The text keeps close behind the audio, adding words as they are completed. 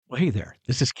Well, hey there,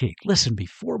 this is Keith. Listen,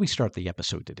 before we start the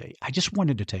episode today, I just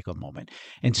wanted to take a moment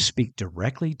and speak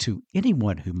directly to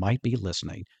anyone who might be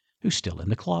listening who's still in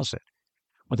the closet.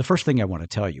 Well, the first thing I want to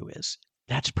tell you is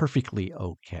that's perfectly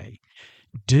okay.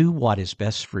 Do what is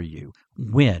best for you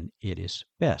when it is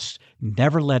best.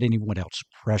 Never let anyone else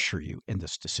pressure you in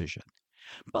this decision.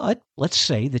 But let's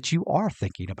say that you are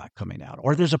thinking about coming out,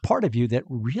 or there's a part of you that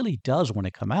really does want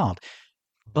to come out,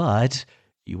 but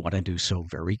you want to do so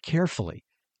very carefully,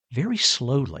 very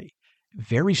slowly,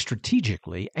 very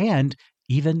strategically, and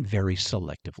even very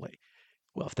selectively.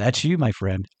 Well, if that's you, my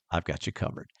friend, I've got you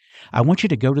covered. I want you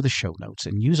to go to the show notes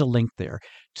and use a link there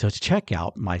to check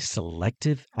out my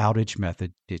Selective Outage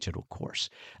Method digital course.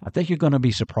 I think you're going to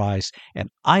be surprised, and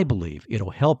I believe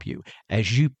it'll help you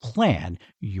as you plan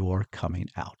your coming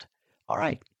out. All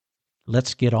right,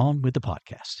 let's get on with the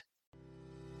podcast.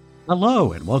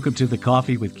 Hello, and welcome to the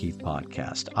Coffee with Keith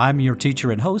podcast. I'm your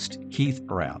teacher and host, Keith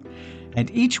Brown.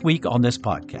 And each week on this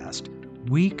podcast,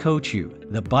 we coach you,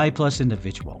 the BiPlus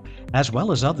individual, as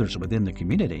well as others within the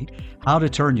community, how to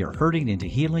turn your hurting into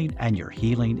healing and your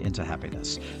healing into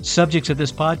happiness. Subjects of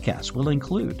this podcast will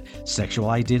include sexual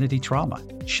identity trauma,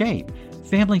 shame,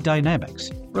 family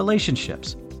dynamics,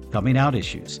 relationships, coming out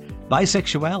issues,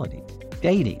 bisexuality,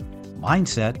 dating,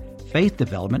 mindset, faith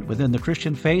development within the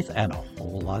Christian faith, and a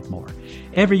whole lot more.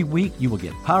 Every week, you will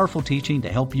get powerful teaching to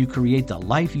help you create the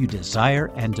life you desire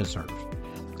and deserve.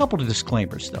 A couple of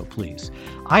disclaimers, though, please.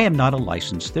 I am not a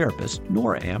licensed therapist,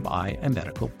 nor am I a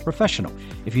medical professional.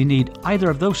 If you need either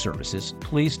of those services,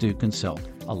 please do consult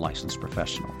a licensed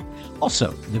professional.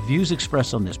 Also, the views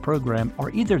expressed on this program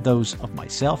are either those of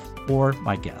myself or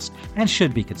my guest, and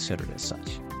should be considered as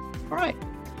such. All right,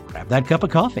 grab that cup of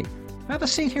coffee. Have a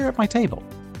seat here at my table.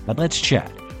 But let's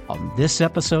chat on this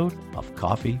episode of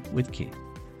Coffee with Keith.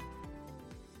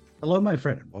 Hello, my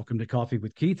friend, and welcome to Coffee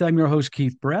with Keith. I'm your host,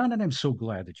 Keith Brown, and I'm so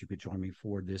glad that you could join me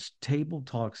for this Table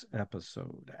Talks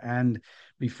episode. And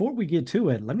before we get to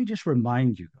it, let me just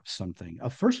remind you of something.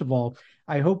 First of all,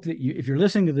 I hope that if you're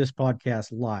listening to this podcast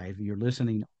live, you're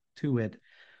listening to it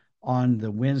on the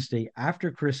Wednesday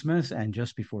after Christmas and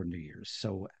just before New Year's.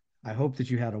 So I hope that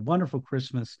you had a wonderful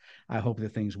Christmas. I hope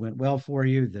that things went well for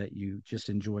you, that you just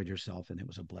enjoyed yourself, and it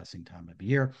was a blessing time of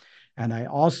year. And I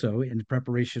also, in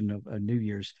preparation of New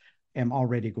Year's, am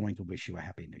already going to wish you a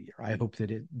happy New Year. I hope that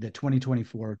that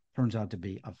 2024 turns out to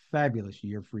be a fabulous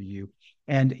year for you.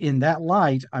 And in that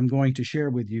light, I'm going to share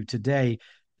with you today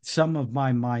some of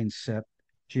my mindset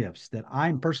shifts that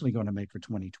I'm personally going to make for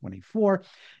 2024,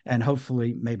 and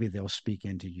hopefully maybe they'll speak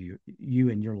into you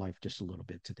and your life just a little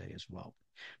bit today as well.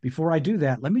 Before I do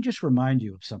that, let me just remind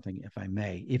you of something, if I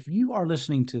may. If you are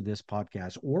listening to this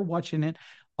podcast or watching it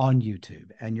on YouTube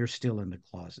and you're still in the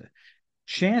closet,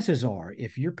 chances are,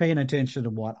 if you're paying attention to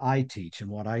what I teach and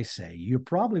what I say, you're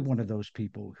probably one of those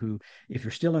people who, if you're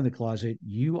still in the closet,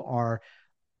 you are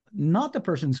not the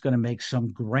person that's going to make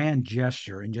some grand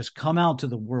gesture and just come out to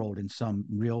the world in some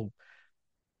real,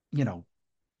 you know,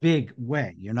 big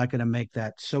way. You're not going to make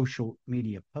that social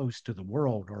media post to the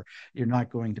world, or you're not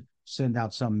going to send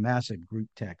out some massive group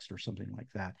text or something like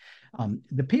that.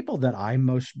 The people that I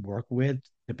most work with,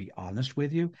 to be honest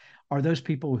with you, are those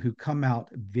people who come out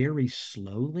very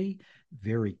slowly,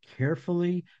 very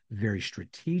carefully, very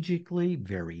strategically,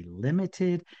 very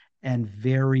limited, and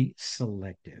very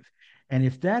selective. And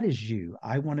if that is you,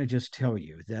 I want to just tell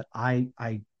you that I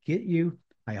get you,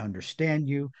 I understand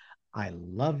you, I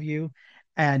love you.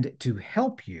 And to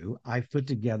help you, I've put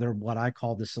together what I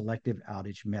call the selective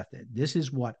outage method. This is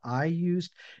what I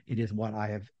used. It is what I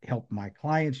have helped my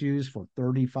clients use for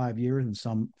 35 years in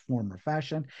some form or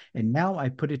fashion. And now I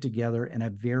put it together in a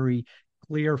very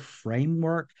clear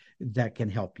framework that can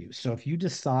help you. So if you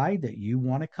decide that you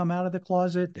want to come out of the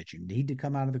closet, that you need to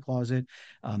come out of the closet,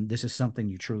 this is something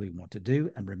you truly want to do.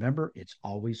 And remember, it's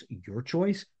always your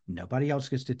choice. Nobody else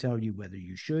gets to tell you whether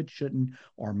you should, shouldn't,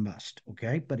 or must.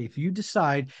 Okay. But if you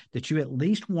decide that you at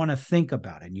least want to think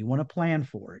about it and you want to plan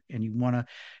for it and you want to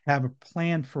have a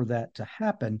plan for that to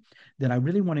happen, then I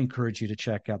really want to encourage you to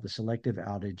check out the Selective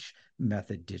Outage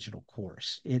Method digital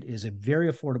course. It is a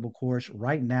very affordable course.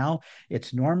 Right now,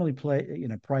 it's normally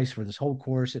priced for this whole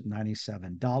course at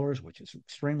 $97, which is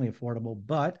extremely affordable.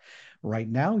 But right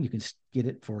now, you can get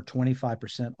it for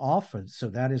 25% off. So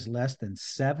that is less than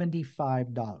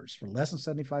 $75. For less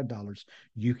than $75,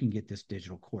 you can get this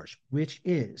digital course, which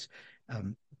is a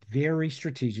very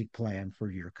strategic plan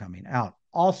for your coming out.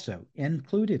 Also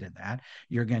included in that,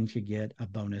 you're going to get a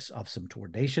bonus of some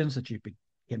tordations that you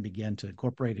can begin to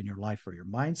incorporate in your life for your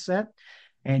mindset.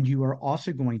 And you are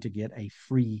also going to get a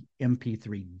free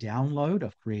MP3 download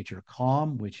of Create Your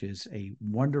Calm, which is a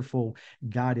wonderful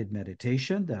guided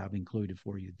meditation that I've included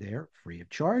for you there, free of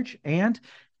charge. And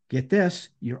get this,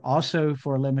 you're also,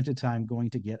 for a limited time,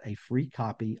 going to get a free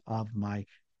copy of my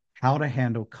How to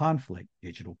Handle Conflict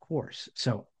digital course.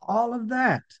 So, all of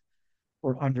that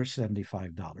for under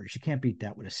 $75. You can't beat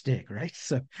that with a stick, right?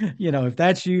 So, if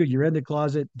that's you, you're in the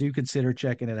closet, do consider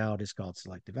checking it out. It's called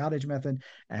Selective Outage Method,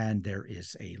 and there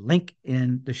is a link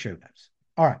in the show notes.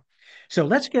 All right. So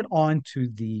let's get on to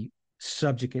the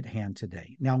subject at hand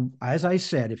today. Now, as I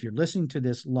said, if you're listening to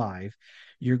this live,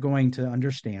 you're going to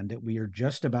understand that we are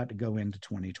just about to go into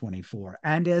 2024.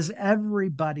 And as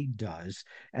everybody does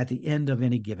at the end of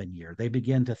any given year, they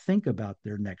begin to think about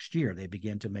their next year. They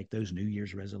begin to make those New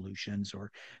Year's resolutions,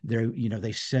 or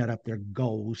they set up their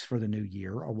goals for the new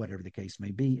year, or whatever the case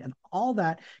may be. And all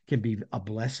that can be a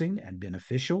blessing and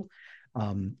beneficial.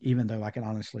 Even though I can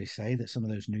honestly say that some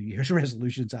of those New Year's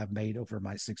resolutions I've made over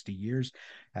my 60 years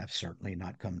have certainly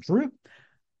not come true.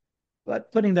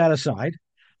 But putting that aside,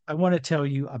 I want to tell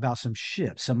you about some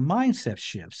shifts, some mindset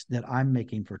shifts that I'm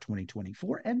making for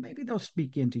 2024, and maybe they'll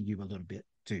speak into you a little bit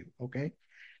too. Okay.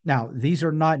 Now, these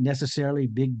are not necessarily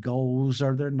big goals,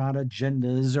 or they're not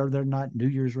agendas, or they're not New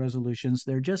Year's resolutions.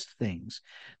 They're just things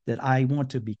that I want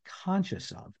to be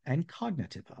conscious of and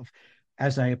cognitive of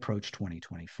as I approach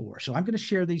 2024. So I'm going to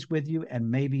share these with you,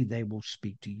 and maybe they will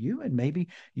speak to you, and maybe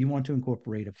you want to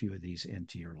incorporate a few of these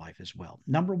into your life as well.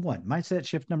 Number one, mindset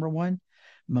shift number one,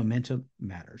 momentum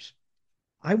matters.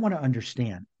 I want to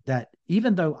understand that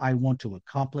even though I want to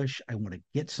accomplish, I want to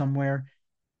get somewhere,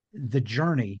 the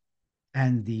journey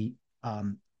and the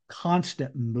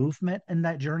constant movement in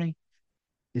that journey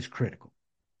is critical.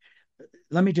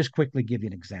 Let me just quickly give you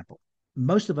an example.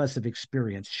 Most of us have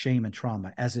experienced shame and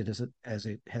trauma as it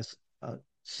has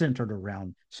centered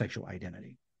around sexual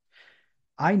identity.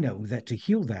 I know that to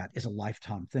heal that is a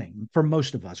lifetime thing. For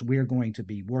most of us, we are going to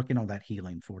be working on that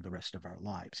healing for the rest of our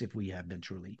lives if we have been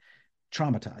truly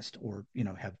traumatized, or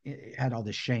have had all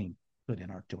this shame put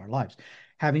into our lives.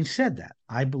 Having said that,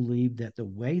 I believe that the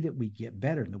way that we get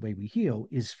better and the way we heal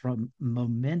is from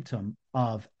momentum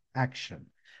of action,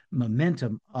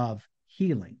 momentum of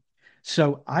healing.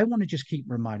 So I want to just keep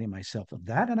reminding myself of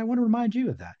that, and I want to remind you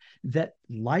of that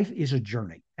life is a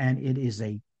journey, and it is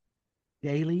a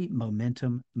daily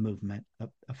momentum movement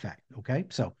effect. Okay.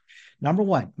 So, number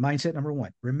one, mindset number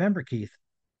one. Remember, Keith,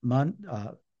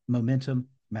 momentum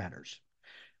matters.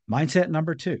 Mindset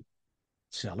number two,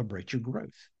 celebrate your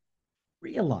growth.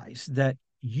 Realize that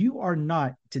you are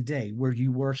not today where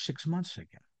you were 6 months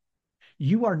ago.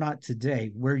 You are not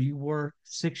today where you were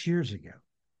 6 years ago,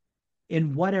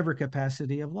 in whatever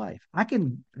capacity of life. I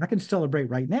can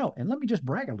celebrate right now, and let me just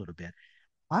brag a little bit.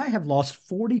 I have lost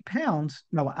 40 pounds.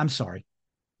 No, I'm sorry,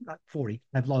 not 40.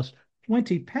 I've lost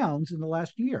 20 pounds in the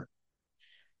last year.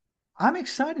 I'm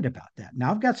excited about that.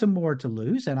 Now I've got some more to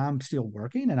lose, and I'm still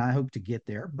working, and I hope to get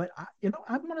there. But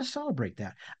I want to celebrate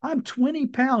that. I'm 20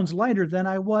 pounds lighter than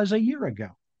I was a year ago.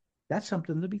 That's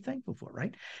something to be thankful for,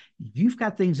 right? You've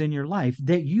got things in your life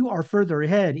that you are further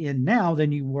ahead in now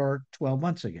than you were 12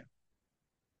 months ago.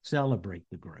 Celebrate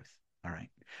the growth. All right.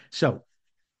 So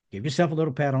give yourself a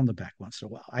little pat on the back once in a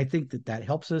while. I think that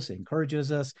helps us,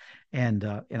 encourages us, and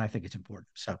I think it's important.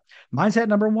 So, mindset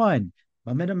number one,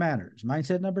 momentum matters.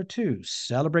 Mindset number two,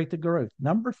 celebrate the growth.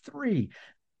 Number three,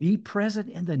 be present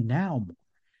in the now.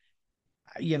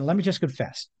 Let me just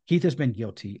confess, Keith has been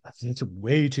guilty. It's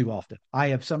way too often. I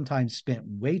have sometimes spent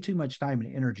way too much time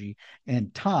and energy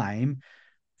and time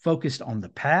focused on the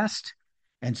past,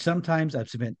 and sometimes I've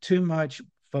spent too much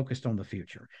focused on the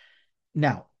future.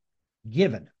 Now,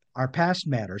 given our past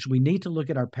matters, we need to look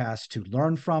at our past to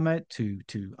learn from it, to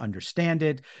understand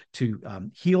it, to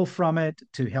heal from it,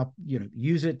 to help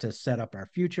use it to set up our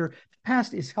future. The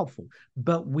past is helpful,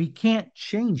 but we can't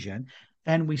change it,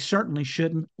 and we certainly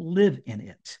shouldn't live in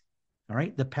it. All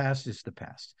right, the past is the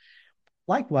past.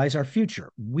 Likewise, our future.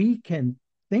 We can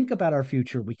think about our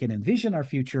future. We can envision our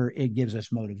future. It gives us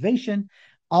motivation.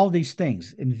 All these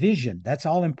things, envision, that's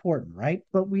all important, right?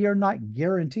 But we are not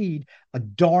guaranteed a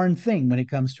darn thing when it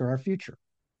comes to our future.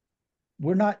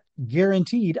 We're not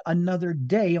guaranteed another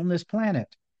day on this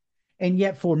planet. And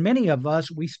yet, for many of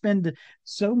us, we spend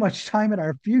so much time in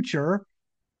our future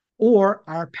or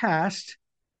our past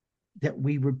that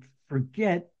we would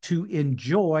forget to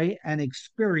enjoy and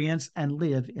experience and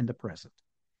live in the present.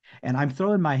 And I'm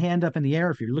throwing my hand up in the air.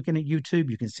 If you're looking at YouTube,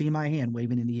 you can see my hand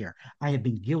waving in the air. I have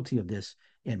been guilty of this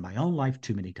in my own life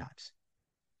too many times.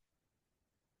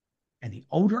 And the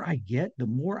older I get, the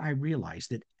more I realize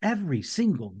that every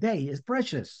single day is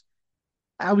precious.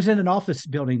 I was in an office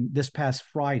building this past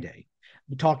Friday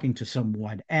talking to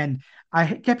someone, and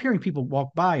I kept hearing people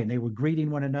walk by and they were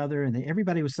greeting one another, and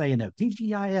everybody was saying, "No,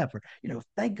 TGIF," or,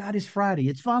 "Thank God it's Friday.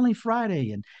 It's finally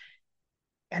Friday."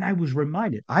 And I was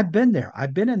reminded, I've been there.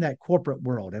 I've been in that corporate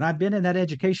world and I've been in that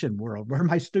education world where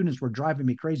my students were driving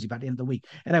me crazy by the end of the week.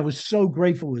 And I was so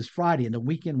grateful it was Friday and the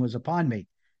weekend was upon me.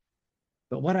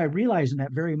 But what I realized in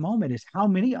that very moment is how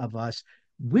many of us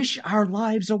wish our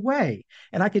lives away.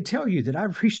 And I can tell you that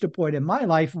I've reached a point in my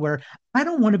life where I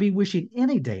don't want to be wishing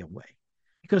any day away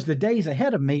because the days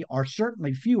ahead of me are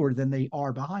certainly fewer than they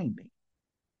are behind me.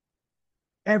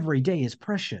 Every day is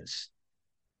precious.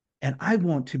 And I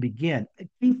want to begin.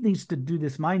 Keith needs to do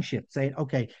this mind shift, saying,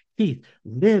 okay, Keith,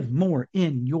 live more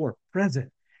in your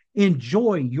present.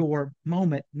 Enjoy your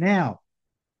moment now.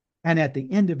 And at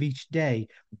the end of each day,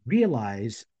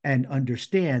 realize and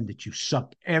understand that you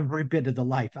sucked every bit of the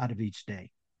life out of each day.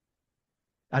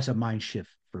 That's a mind shift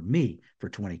for me for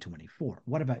 2024.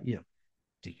 What about you?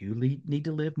 Do you need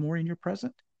to live more in your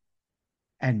present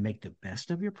and make the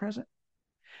best of your present?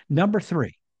 Number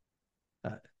three,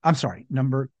 I'm sorry,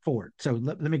 number four. So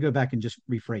let me go back and just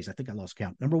rephrase. I think I lost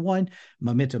count. Number one,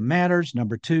 momentum matters.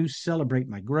 Number two, celebrate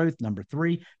my growth. Number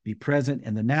three, be present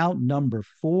in the now. Number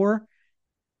four,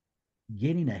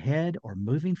 getting ahead or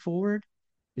moving forward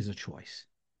is a choice.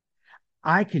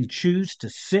 I can choose to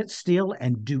sit still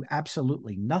and do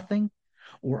absolutely nothing,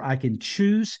 or I can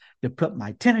choose to put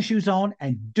my tennis shoes on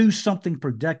and do something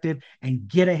productive and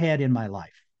get ahead in my life.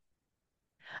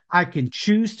 I can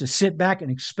choose to sit back and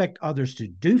expect others to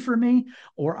do for me,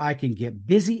 or I can get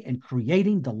busy in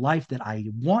creating the life that I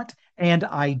want and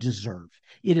I deserve.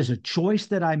 It is a choice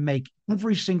that I make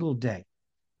every single day.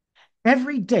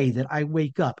 Every day that I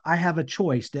wake up, I have a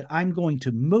choice that I'm going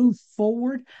to move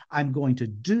forward. I'm going to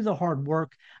do the hard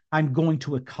work. I'm going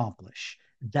to accomplish.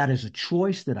 That is a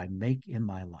choice that I make in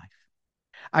my life.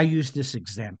 I use this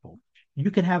example. You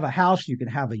can have a house, you can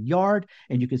have a yard,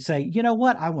 and you can say, you know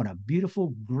what? I want a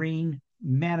beautiful green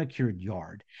manicured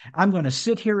yard. I'm going to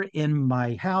sit here in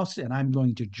my house and I'm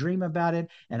going to dream about it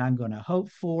and I'm going to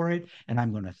hope for it and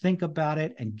I'm going to think about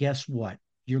it. And guess what?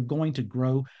 You're going to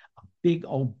grow a big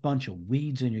old bunch of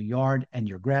weeds in your yard and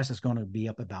your grass is going to be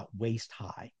up about waist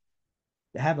high.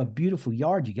 To have a beautiful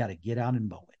yard, you got to get out and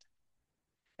mow it.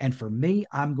 And for me,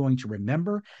 I'm going to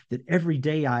remember that every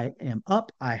day I am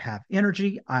up, I have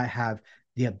energy, I have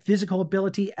the physical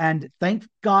ability, and thank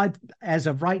God, as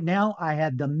of right now, I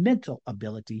had the mental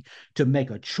ability to make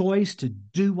a choice to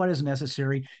do what is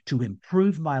necessary to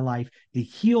improve my life, to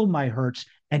heal my hurts,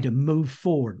 and to move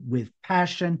forward with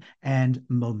passion and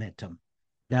momentum.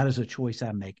 That is a choice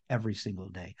I make every single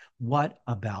day. What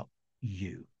about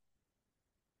you?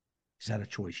 Is that a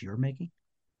choice you're making?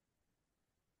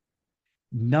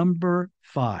 Number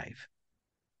five,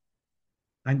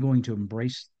 I'm going to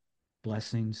embrace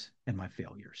blessings and my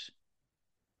failures.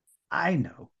 I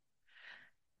know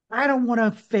I don't want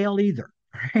to fail either,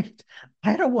 right?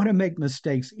 I don't want to make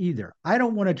mistakes either. I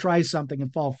don't want to try something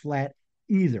and fall flat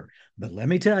either. But let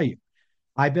me tell you,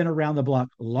 I've been around the block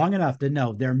long enough to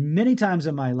know there are many times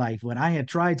in my life when I had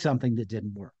tried something that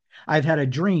didn't work. I've had a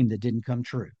dream that didn't come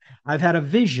true. I've had a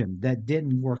vision that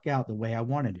didn't work out the way I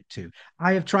wanted it to.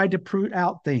 I have tried to prove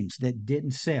out things that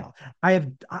didn't sell. I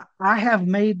have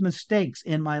made mistakes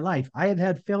in my life. I have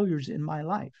had failures in my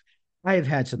life. I have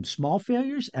had some small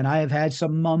failures and I have had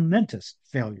some momentous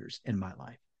failures in my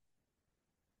life.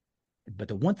 But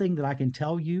the one thing that I can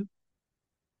tell you,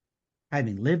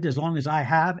 having lived as long as I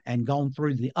have and gone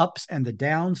through the ups and the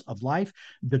downs of life,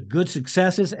 the good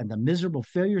successes and the miserable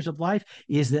failures of life,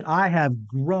 is that I have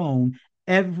grown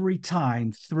every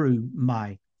time through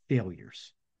my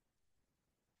failures.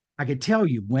 I could tell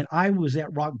you when I was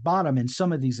at rock bottom in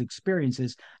some of these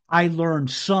experiences, I learned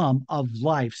some of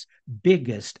life's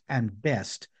biggest and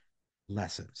best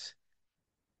lessons.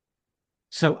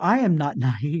 So I am not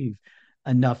naive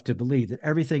enough to believe that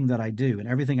everything that I do and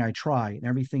everything I try and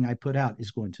everything I put out is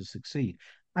going to succeed.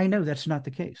 I know that's not the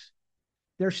case.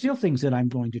 There are still things that I'm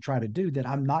going to try to do that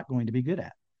I'm not going to be good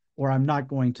at or I'm not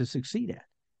going to succeed at.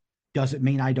 Doesn't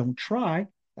mean I don't try.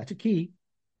 That's a key.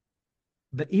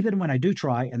 But even when I do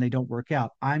try and they don't work out,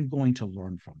 I'm going to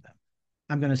learn from them.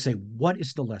 I'm going to say, what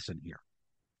is the lesson here?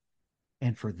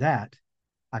 And for that,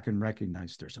 I can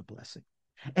recognize there's a blessing.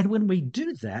 And when we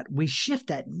do that, we shift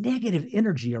that negative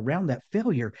energy around that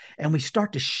failure and we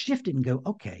start to shift it and go,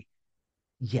 okay,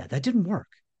 yeah, that didn't work.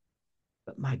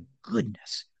 But my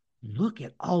goodness, look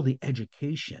at all the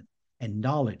education and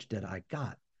knowledge that I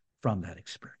got from that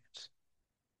experience.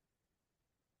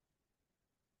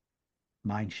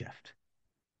 Mind shift.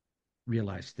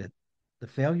 Realize that the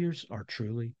failures are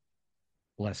truly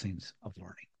blessings of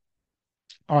learning.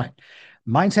 All right.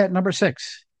 Mindset number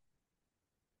 6.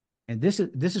 And this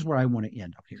is where I want to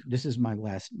end up here. This is my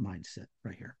last mindset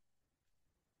right here.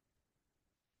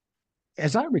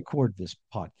 As I record this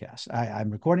podcast,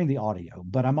 I'm recording the audio,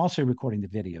 but I'm also recording the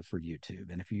video for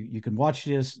YouTube. And if you can watch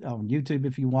this on YouTube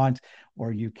if you want,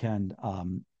 or you can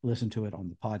listen to it on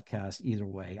the podcast. Either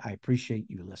way, I appreciate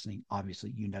you listening.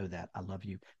 Obviously, you know that. I love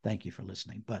you. Thank you for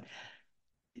listening. But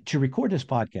to record this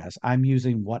podcast, I'm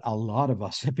using what a lot of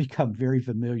us have become very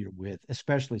familiar with,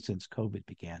 especially since COVID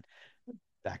began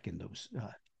back in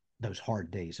those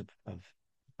hard days of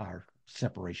our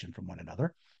separation from one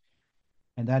another.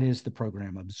 And that is the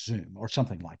program of Zoom or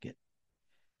something like it.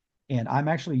 And I'm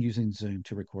actually using Zoom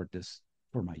to record this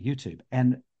for my YouTube.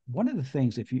 And one of the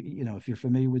things, if you're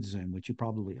familiar with Zoom, which you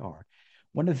probably are,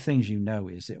 one of the things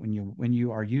is that when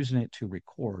you are using it to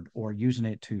record or using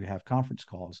it to have conference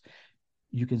calls,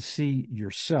 you can see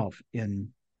yourself in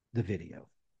the video.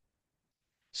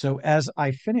 So as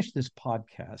I finish this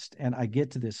podcast and I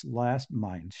get to this last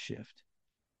mind shift,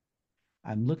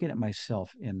 I'm looking at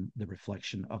myself in the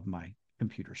reflection of my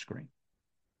computer screen.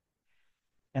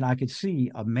 And I could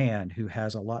see a man who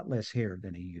has a lot less hair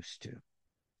than he used to.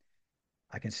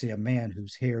 I can see a man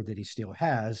whose hair that he still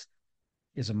has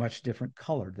is a much different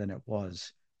color than it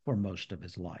was for most of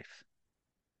his life.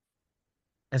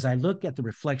 As I look at the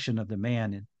reflection of the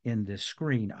man in this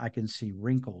screen, I can see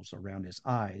wrinkles around his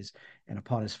eyes and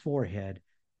upon his forehead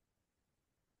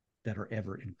that are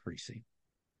ever increasing.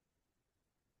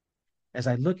 As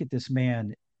I look at this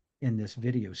man in this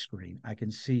video screen, I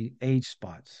can see age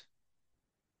spots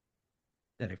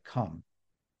that have come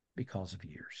because of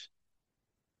years.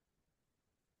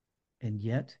 And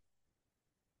yet,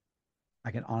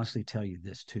 I can honestly tell you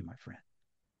this too, my friend.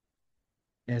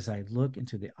 As I look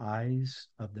into the eyes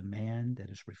of the man that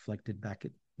is reflected back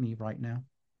at me right now,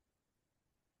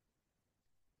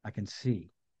 I can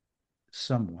see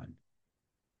someone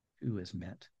who is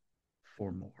meant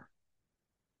for more.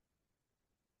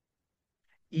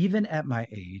 Even at my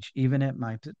age, even at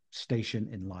my station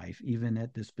in life, even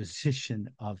at this position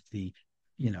of the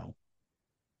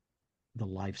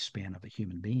lifespan of a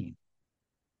human being,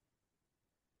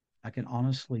 I can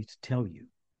honestly tell you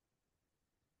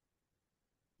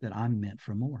that I'm meant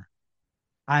for more.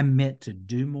 I'm meant to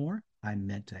do more. I'm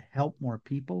meant to help more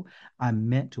people. I'm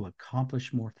meant to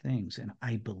accomplish more things. And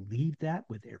I believe that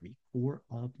with every core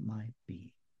of my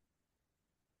being.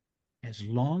 As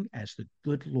long as the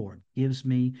good Lord gives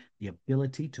me the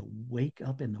ability to wake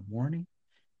up in the morning,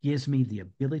 gives me the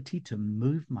ability to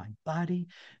move my body,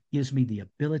 gives me the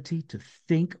ability to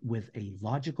think with a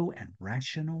logical and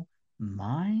rational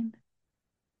mind,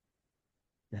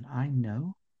 then I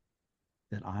know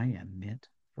that I am meant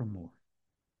for more.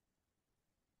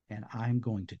 And I'm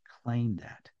going to claim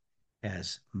that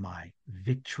as my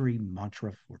victory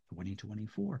mantra for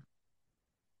 2024.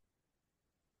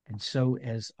 And so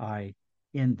as I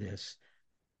end this,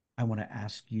 I want to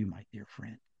ask you, my dear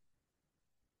friend,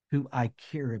 who I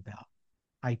care about,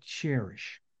 I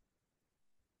cherish,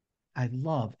 I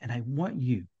love, and I want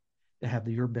you to have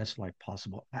your best life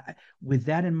possible. With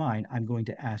that in mind, I'm going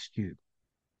to ask you,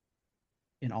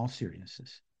 in all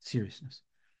seriousness,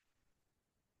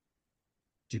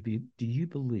 do you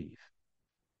believe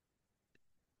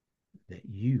that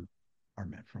you are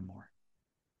meant for more?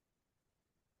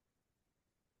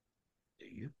 Do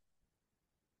you?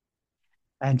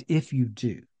 And if you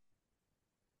do,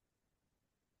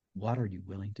 what are you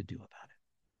willing to do about it?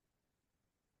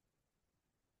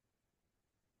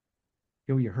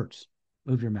 Heal your hurts,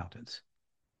 move your mountains,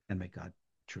 and may God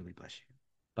truly bless you.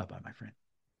 Bye-bye, my friend.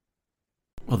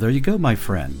 Well, there you go, my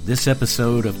friend. This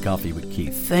episode of Coffee with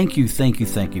Keith. Thank you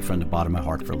from the bottom of my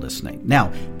heart for listening.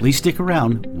 Now, please stick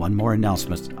around. One more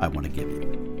announcement I want to give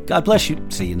you. God bless you.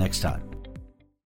 See you next time.